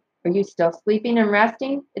to them, Are you still sleeping and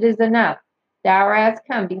resting? It is enough. The hour has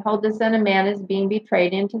come. Behold, the Son of Man is being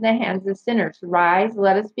betrayed into the hands of sinners. Rise,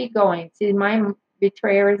 let us be going. See, my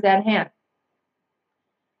betrayer is at hand.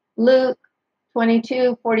 Luke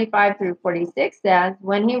 22:45-46 says,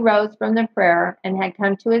 When he rose from the prayer and had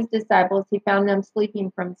come to his disciples, he found them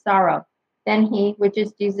sleeping from sorrow. Then he, which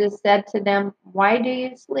is Jesus, said to them, Why do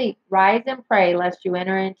you sleep? Rise and pray, lest you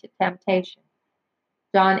enter into temptation.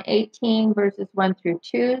 John 18, verses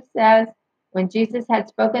 1-2 says, When Jesus had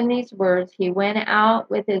spoken these words, he went out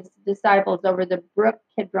with his disciples over the brook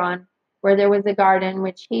Kidron, where there was a garden,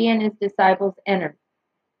 which he and his disciples entered.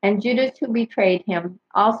 And Judas, who betrayed him,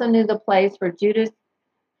 also knew the place, for Jesus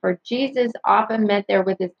often met there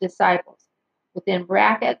with his disciples. Within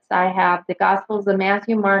brackets, I have the Gospels of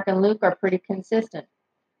Matthew, Mark, and Luke are pretty consistent.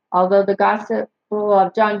 Although the Gospel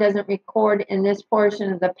of John doesn't record in this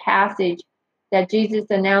portion of the passage that Jesus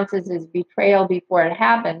announces his betrayal before it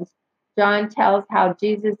happens, John tells how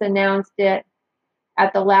Jesus announced it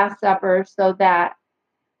at the Last Supper, so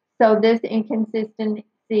this inconsistency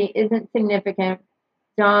isn't significant.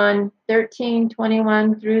 John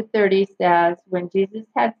 13:21-30 says, When Jesus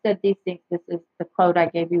had said these things, this is the quote I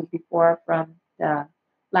gave you before from the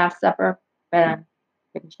Last Supper, but I'm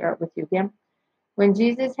going to share it with you again. When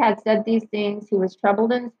Jesus had said these things, he was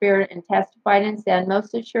troubled in spirit and testified and said,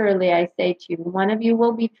 Most assuredly, I say to you, one of you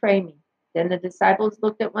will betray me. Then the disciples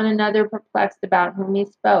looked at one another, perplexed about whom he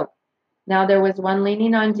spoke. Now there was one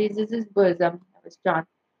leaning on Jesus' bosom, that was John,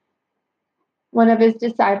 one of his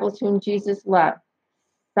disciples whom Jesus loved.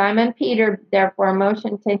 Simon Peter therefore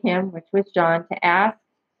motioned to him, which was John, to ask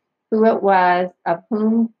who it was of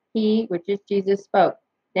whom he, which is Jesus, spoke.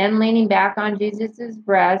 Then leaning back on Jesus'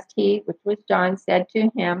 breast, he, which was John, said to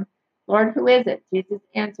him, Lord, who is it? Jesus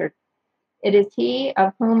answered, It is he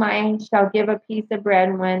of whom I shall give a piece of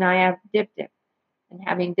bread when I have dipped it. And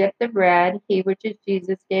having dipped the bread, he, which is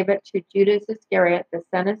Jesus, gave it to Judas Iscariot, the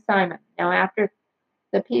son of Simon. Now after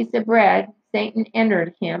the piece of bread, Satan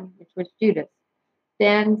entered him, which was Judas.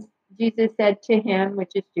 Then Jesus said to him,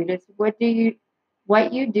 which is Judas, What you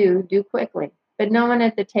do quickly. But no one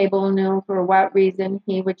at the table knew for what reason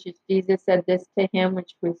he, which is Jesus, said this to him,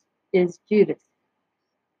 is Judas.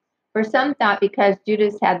 For some thought because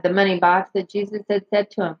Judas had the money box that Jesus had said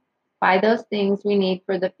to him, "Buy those things we need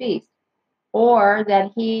for the feast," or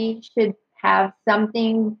that he should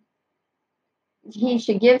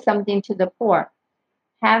give something to the poor.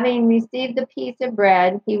 Having received the piece of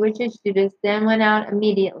bread, he, which is Judas, then went out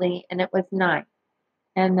immediately, and it was night.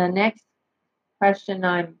 And the next question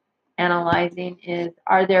I'm analyzing is,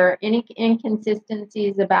 are there any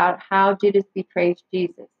inconsistencies about how Judas betrays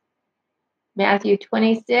Jesus? Matthew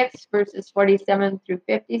 26, verses 47 through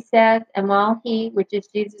 50 says, "And while he, which is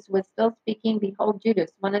Jesus, was still speaking, behold,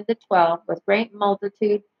 Judas, one of the 12, with great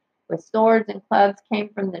multitude, with swords and clubs, came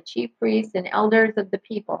from the chief priests and elders of the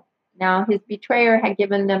people. Now his betrayer had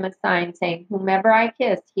given them a sign, saying, 'Whomever I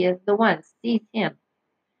kiss, he is the one. Seize him.'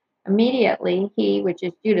 Immediately he, which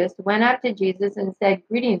is Judas, went up to Jesus and said,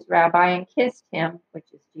 'Greetings, Rabbi,' and kissed him," which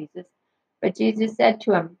is Jesus. But Jesus said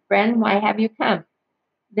to him, "Friend, why have you come?"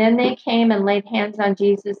 Then they came and laid hands on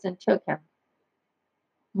Jesus and took him.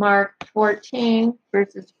 Mark 14,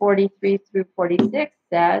 verses 43 through 46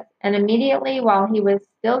 says, "And immediately while he was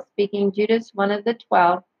still speaking, Judas, one of the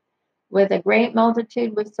 12, with a great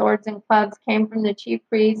multitude with swords and clubs, came from the chief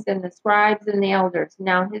priests and the scribes and the elders.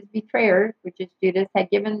 Now his betrayer, which is Judas, had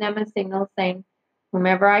given them a signal, saying,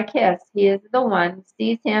 'Whomever I kiss, he is the one.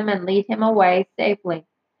 Seize him and lead him away safely.'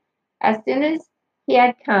 As soon as he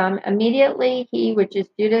had come, immediately he, which is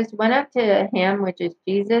Judas, went up to him, which is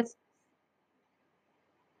Jesus,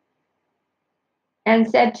 and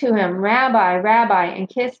said to him, 'Rabbi, Rabbi,' and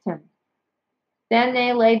kissed him. Then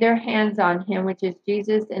they laid their hands on him, which is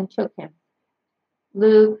Jesus, and took him."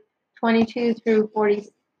 Luke 22 through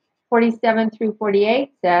 47 through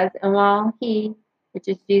 48 says, "And while he, which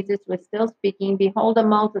is Jesus, was still speaking, behold, a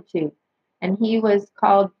multitude, and he was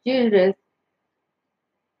called Judas,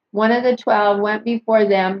 one of the 12, went before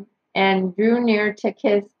them and drew near to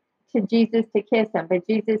Jesus to kiss him. But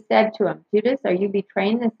Jesus said to him, 'Judas, are you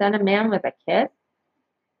betraying the Son of Man with a kiss?'"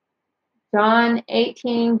 John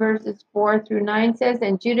 18, verses 4 through 9 says,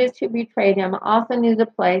 "And Judas, who betrayed him, also knew the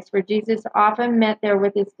place, for Jesus often met there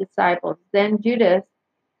with his disciples. Then Judas,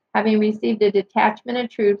 having received a detachment of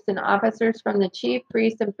troops and officers from the chief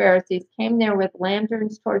priests and Pharisees, came there with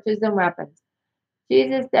lanterns, torches, and weapons.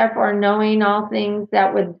 Jesus, therefore, knowing all things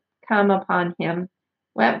that would come upon him,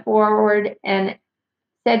 went forward and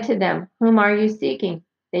said to them, 'Whom are you seeking?'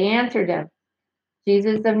 They answered him,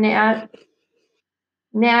 'Jesus of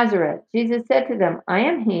Nazareth.' Jesus said to them, 'I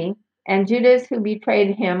am he.' And Judas, who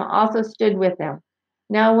betrayed him, also stood with them.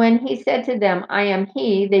 Now when he said to them, 'I am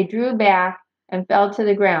he,' they drew back and fell to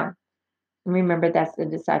the ground." Remember, that's the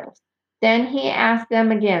disciples. "Then he asked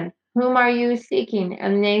them again, 'Whom are you seeking?'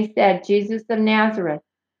 And they said, 'Jesus of Nazareth.'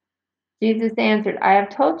 Jesus answered, 'I have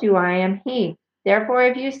told you I am he. Therefore,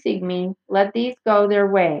 if you seek me, let these go their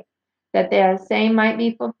way, that the same might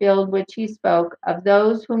be fulfilled which he spoke, 'Of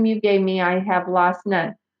those whom you gave me, I have lost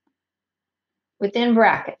none.'" Within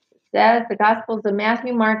brackets, it says the Gospels of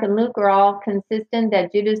Matthew, Mark, and Luke are all consistent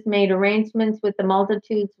that Judas made arrangements with the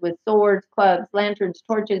multitudes with swords, clubs, lanterns,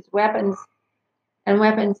 torches, weapons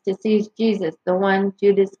to seize Jesus, the one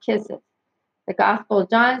Judas kisses. The Gospel of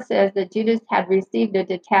John says that Judas had received a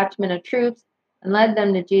detachment of troops and led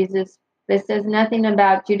them to Jesus, but says nothing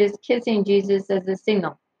about Judas kissing Jesus as a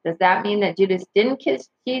signal. Does that mean that Judas didn't kiss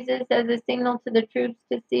Jesus as a signal to the troops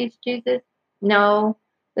to seize Jesus? No,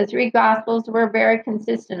 the three Gospels were very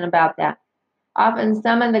consistent about that. Often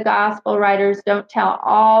some of the Gospel writers don't tell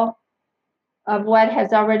all of what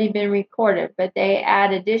has already been recorded, but they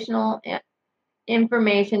add additional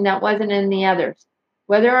information that wasn't in the others.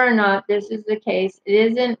 Whether or not this is the case, it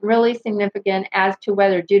isn't really significant as to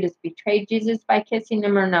whether Judas betrayed Jesus by kissing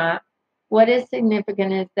him or not. What is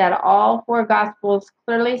significant is that all four Gospels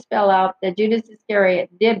clearly spell out that Judas Iscariot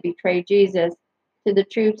did betray Jesus to the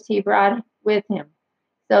troops he brought with him,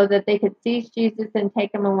 so that they could seize Jesus and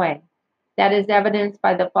take him away. That is evidenced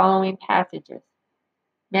by the following passages.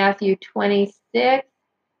 Matthew 26,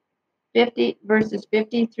 50, verses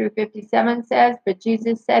 50 through 57 says, "But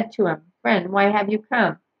Jesus said to him, 'Friend, why have you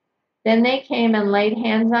come?' Then they came and laid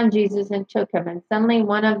hands on Jesus and took him. And suddenly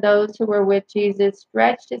one of those who were with Jesus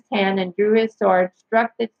stretched his hand and drew his sword,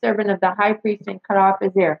 struck the servant of the high priest, and cut off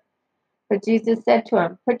his ear. But Jesus said to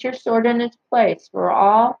him, 'Put your sword in its place, for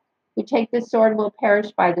all who take the sword will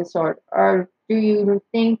perish by the sword. Or do you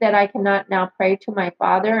think that I cannot now pray to my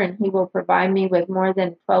Father, and he will provide me with more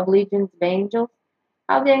than 12 legions of angels?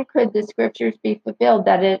 How then could the scriptures be fulfilled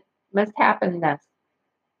that it must happen thus?'"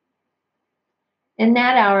 In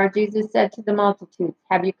that hour, Jesus said to the multitudes,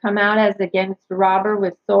 "Have you come out as against a robber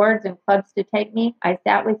with swords and clubs to take me? I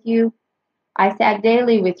sat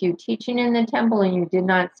daily with you, teaching in the temple, and you did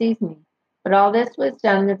not seize me. But all this was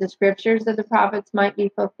done that the scriptures of the prophets might be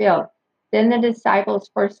fulfilled." Then the disciples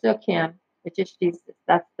forsook him, which is Jesus.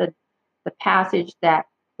 That's the passage that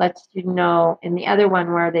lets you know. In the other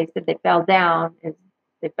one where they said they fell down, is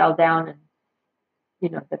they fell down and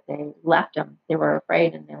that they left him. They were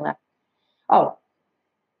afraid and they left. Oh,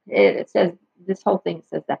 it says this whole thing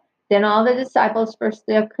says that. Then all the disciples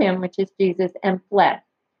forsook him, which is Jesus, and fled.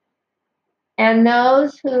 And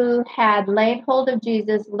those who had laid hold of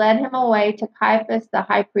Jesus led him away to Caiaphas the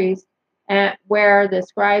high priest, where the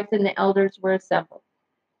scribes and the elders were assembled.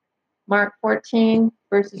 Mark 14,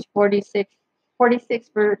 verses 46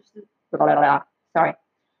 verses,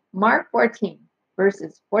 Mark 14,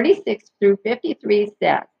 verses 46 through 53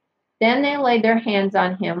 says, "Then they laid their hands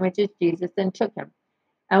on him, which is Jesus, and took him.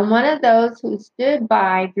 And one of those who stood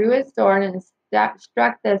by drew his sword and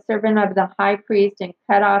struck the servant of the high priest and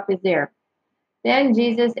cut off his ear. Then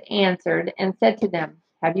Jesus answered and said to them,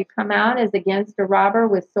 "Have you come out as against a robber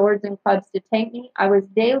with swords and clubs to take me? I was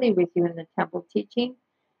daily with you in the temple teaching,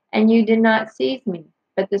 and you did not seize me.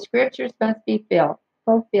 But the scriptures must be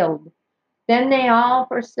fulfilled." Then they all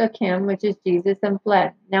forsook him, which is Jesus, and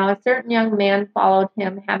fled. Now a certain young man followed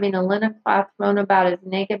him, having a linen cloth thrown about his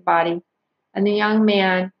naked body, and the young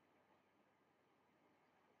men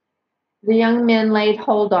laid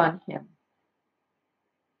hold on him.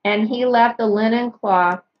 And he left the linen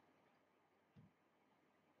cloth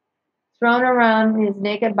thrown around his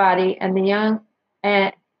naked body, and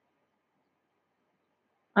I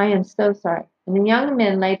am so sorry. And the young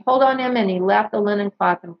men laid hold on him, and he left the linen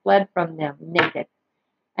cloth and fled from them naked.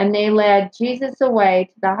 And they led Jesus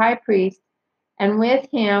away to the high priest, and with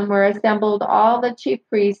him were assembled all the chief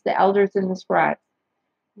priests, the elders, and the scribes.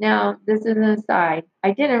 Now, this is an aside.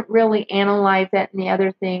 I didn't really analyze that in the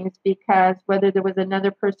other things, because whether there was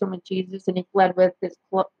another person with Jesus and he fled with his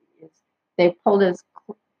cloak, they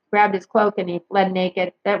grabbed his cloak and he fled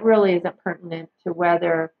naked, that really isn't pertinent to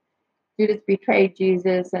whether Judas betrayed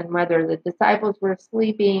Jesus and whether the disciples were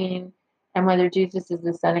sleeping and whether Jesus is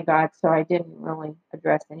the Son of God. So I didn't really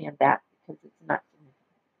address any of that because it's not significant.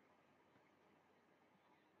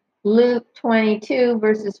 Luke 22,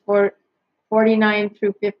 verses 49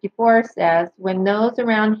 through 54 says, "When those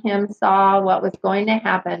around him saw what was going to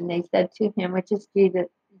happen, they said to him," which is Jesus,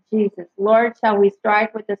 "Lord, shall we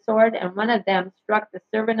strike with the sword?" And one of them struck the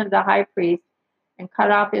servant of the high priest and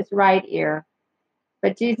cut off his right ear.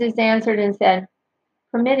 But Jesus answered and said,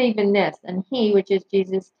 "Permit even this." And he, which is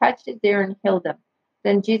Jesus, touched his ear and healed him.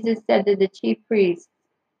 Then Jesus said to the chief priests,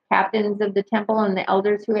 captains of the temple, and the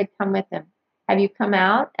elders who had come with him, "Have you come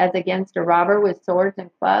out as against a robber with swords and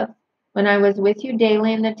clubs? When I was with you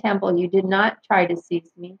daily in the temple, you did not try to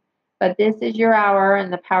seize me, but this is your hour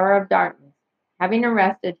and the power of darkness." Having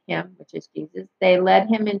arrested him, which is Jesus, they led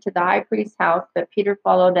him into the high priest's house, but Peter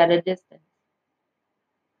followed at a distance,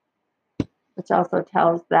 which also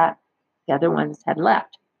tells that the other ones had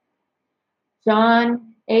left.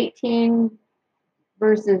 John 18,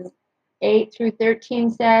 verses 8 through 13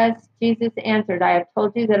 says, Jesus answered, "I have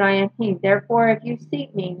told you that I am he. Therefore, if you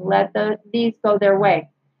seek me, let these go their way,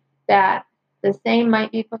 that the same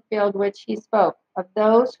might be fulfilled which he spoke. Of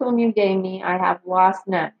those whom you gave me, I have lost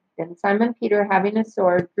none." Then Simon Peter, having a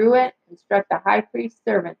sword, drew it and struck the high priest's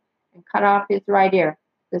servant and cut off his right ear.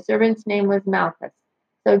 The servant's name was Malchus.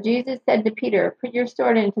 So Jesus said to Peter, "Put your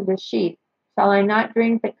sword into the sheath. Shall I not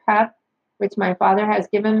drink the cup which my Father has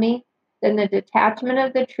given me?" Then the detachment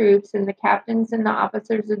of the troops and the captains and the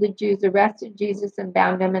officers of the Jews arrested Jesus and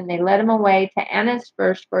bound him, and they led him away to Annas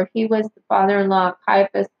first, for he was the father-in-law of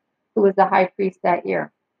Caiaphas, who was the high priest that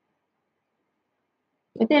year.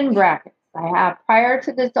 Within brackets, I have, prior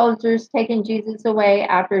to the soldiers taking Jesus away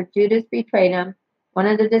after Judas betrayed him, one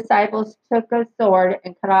of the disciples took a sword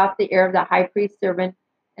and cut off the ear of the high priest's servant.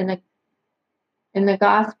 In the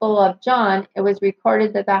Gospel of John, it was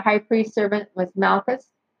recorded that the high priest's servant was Malchus,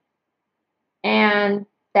 and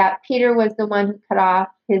that Peter was the one who cut off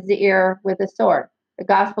his ear with a sword. The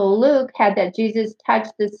Gospel of Luke had that Jesus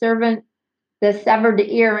touched the severed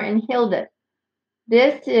ear, and healed it.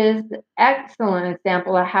 This is an excellent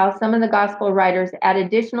example of how some of the Gospel writers add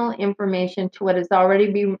additional information to what has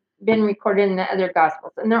already been recorded in the other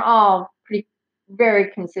Gospels. And they're all very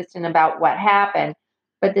consistent about what happened,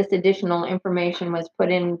 but this additional information was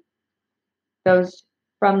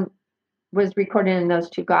was recorded in those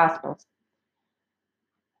two Gospels.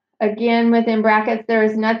 Again, within brackets, there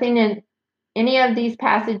is nothing in any of these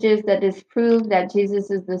passages that disprove that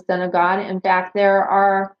Jesus is the Son of God. In fact, there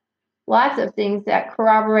are lots of things that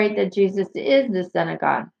corroborate that Jesus is the Son of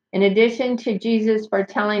God. In addition to Jesus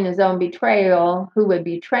foretelling his own betrayal, who would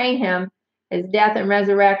betray him, his death and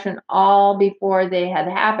resurrection, all before they had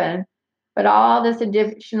happened, but all this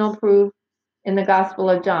additional proof in the Gospel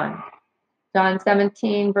of John. John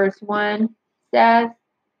 17, verse 1 says,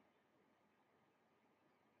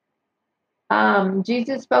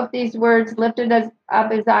 Jesus spoke these words, lifted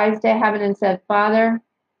up his eyes to heaven and said, Father,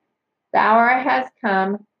 the hour has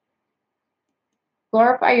come.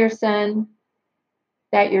 Glorify your Son,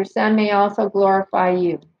 that your Son may also glorify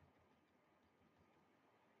you.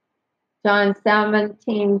 John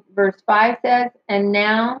 17, verse 5 says, And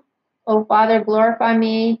now, O Father, glorify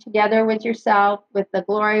me together with yourself, with the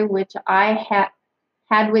glory which I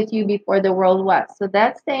had with you before the world was. So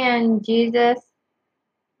that's saying Jesus,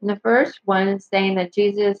 and the first one is saying that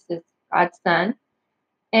Jesus is God's Son.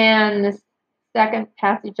 And the second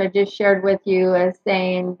passage I just shared with you is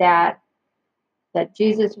saying that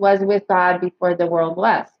Jesus was with God before the world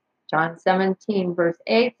was. John 17, verse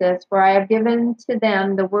 8 says, For I have given to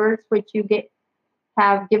them the words which you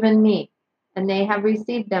have given me, and they have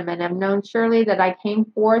received them, and have known surely that I came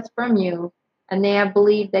forth from you, and they have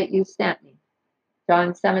believed that you sent me.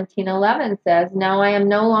 John 17:11 says, Now I am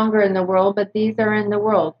no longer in the world, but these are in the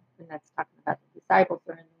world. And that's talking about the disciples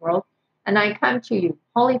are in the world. And I come to you.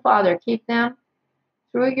 Holy Father, keep them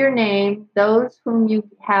through your name, those whom you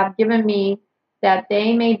have given me, that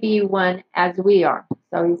they may be one as we are.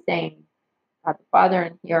 So he's saying, God the Father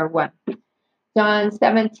and he are one. John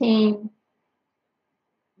 17,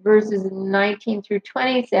 verses 19 through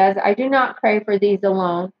 20 says, I do not pray for these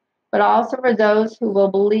alone, but also for those who will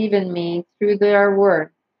believe in me through their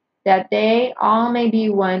word, that they all may be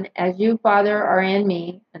one, as you, Father, are in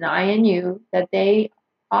me, and I in you, that they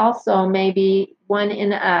also may be one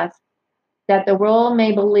in us, that the world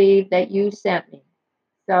may believe that you sent me.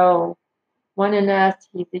 So, one in us,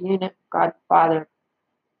 he's the unit, God the Father,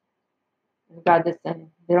 and God the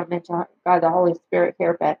Son. They don't mention God the Holy Spirit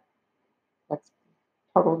here, but that's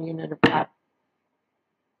total unit of God.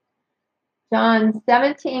 John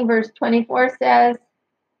 17, verse 24 says,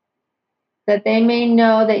 that they may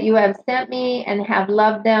know that you have sent me and have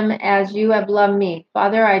loved them as you have loved me.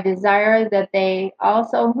 Father, I desire that they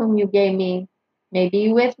also whom you gave me may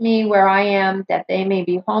be with me where I am, that they may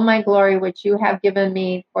behold my glory which you have given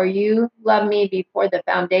me, for you loved me before the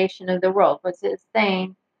foundation of the world. Which is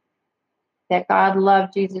saying that God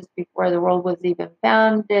loved Jesus before the world was even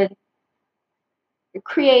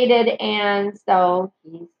created, and so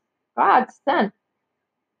he's God's Son.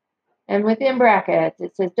 And within brackets,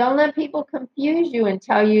 it says, don't let people confuse you and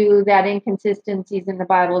tell you that inconsistencies in the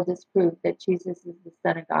Bible disprove that Jesus is the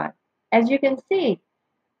Son of God. As you can see,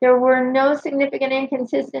 there were no significant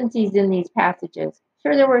inconsistencies in these passages.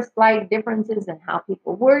 Sure, there were slight differences in how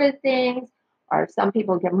people worded things, or some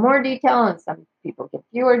people give more detail and some people give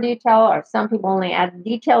fewer detail, or some people only add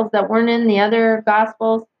details that weren't in the other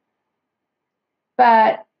Gospels.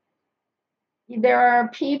 But there are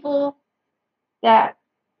people that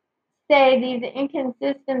say these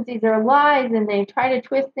inconsistencies are lies, and they try to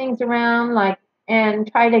twist things around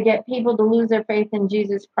and try to get people to lose their faith in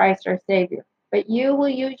Jesus Christ, our Savior. But you will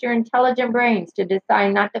use your intelligent brains to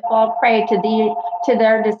decide not to fall prey to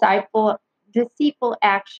their deceitful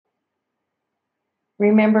action.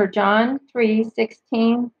 Remember John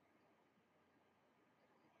 3:16,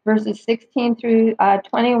 verses 16 through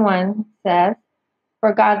 21 says,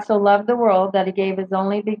 For God so loved the world that he gave his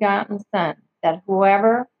only begotten Son, that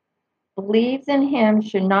whoever believes in him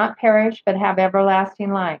should not perish but have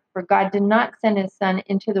everlasting life. For God did not send his Son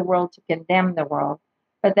into the world to condemn the world,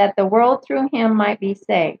 but that the world through him might be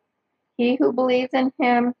saved. He who believes in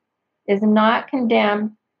him is not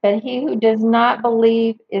condemned, but he who does not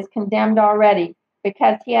believe is condemned already,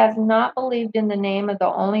 because he has not believed in the name of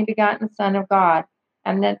the only begotten Son of God.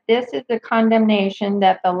 And that this is the condemnation,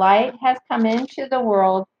 that the light has come into the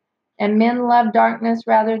world, and men love darkness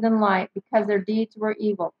rather than light, because their deeds were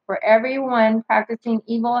evil. For everyone practicing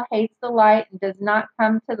evil hates the light and does not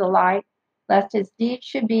come to the light, lest his deeds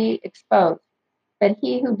should be exposed. But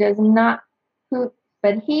he who does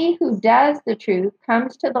the truth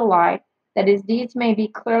comes to the light, that his deeds may be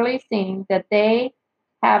clearly seen, that they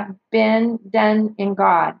have been done in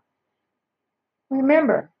God.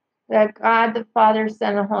 Remember that God, the Father,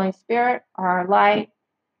 Son, and Holy Spirit are our light.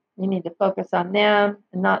 We need to focus on them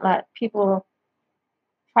and not let people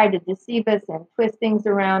try to deceive us and twist things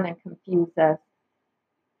around and confuse us.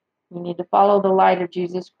 We need to follow the light of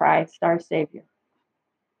Jesus Christ, our Savior.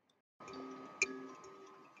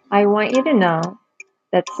 I want you to know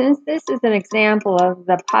that since this is an example of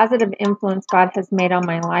the positive influence God has made on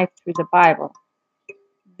my life through the Bible,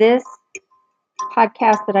 this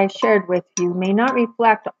podcast that I shared with you may not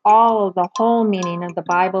reflect all of the whole meaning of the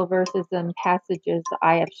Bible verses and passages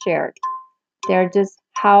I have shared. They're just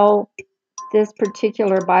how this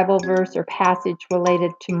particular Bible verse or passage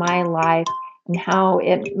related to my life and how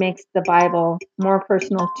it makes the Bible more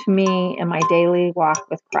personal to me in my daily walk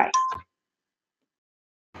with Christ.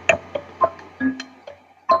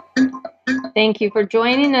 Thank you for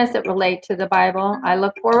joining us at Relate to the Bible. I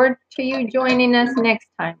look forward to you joining us next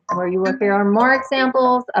time, where you will hear more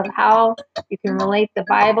examples of how you can relate the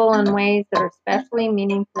Bible in ways that are especially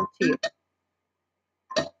meaningful to you.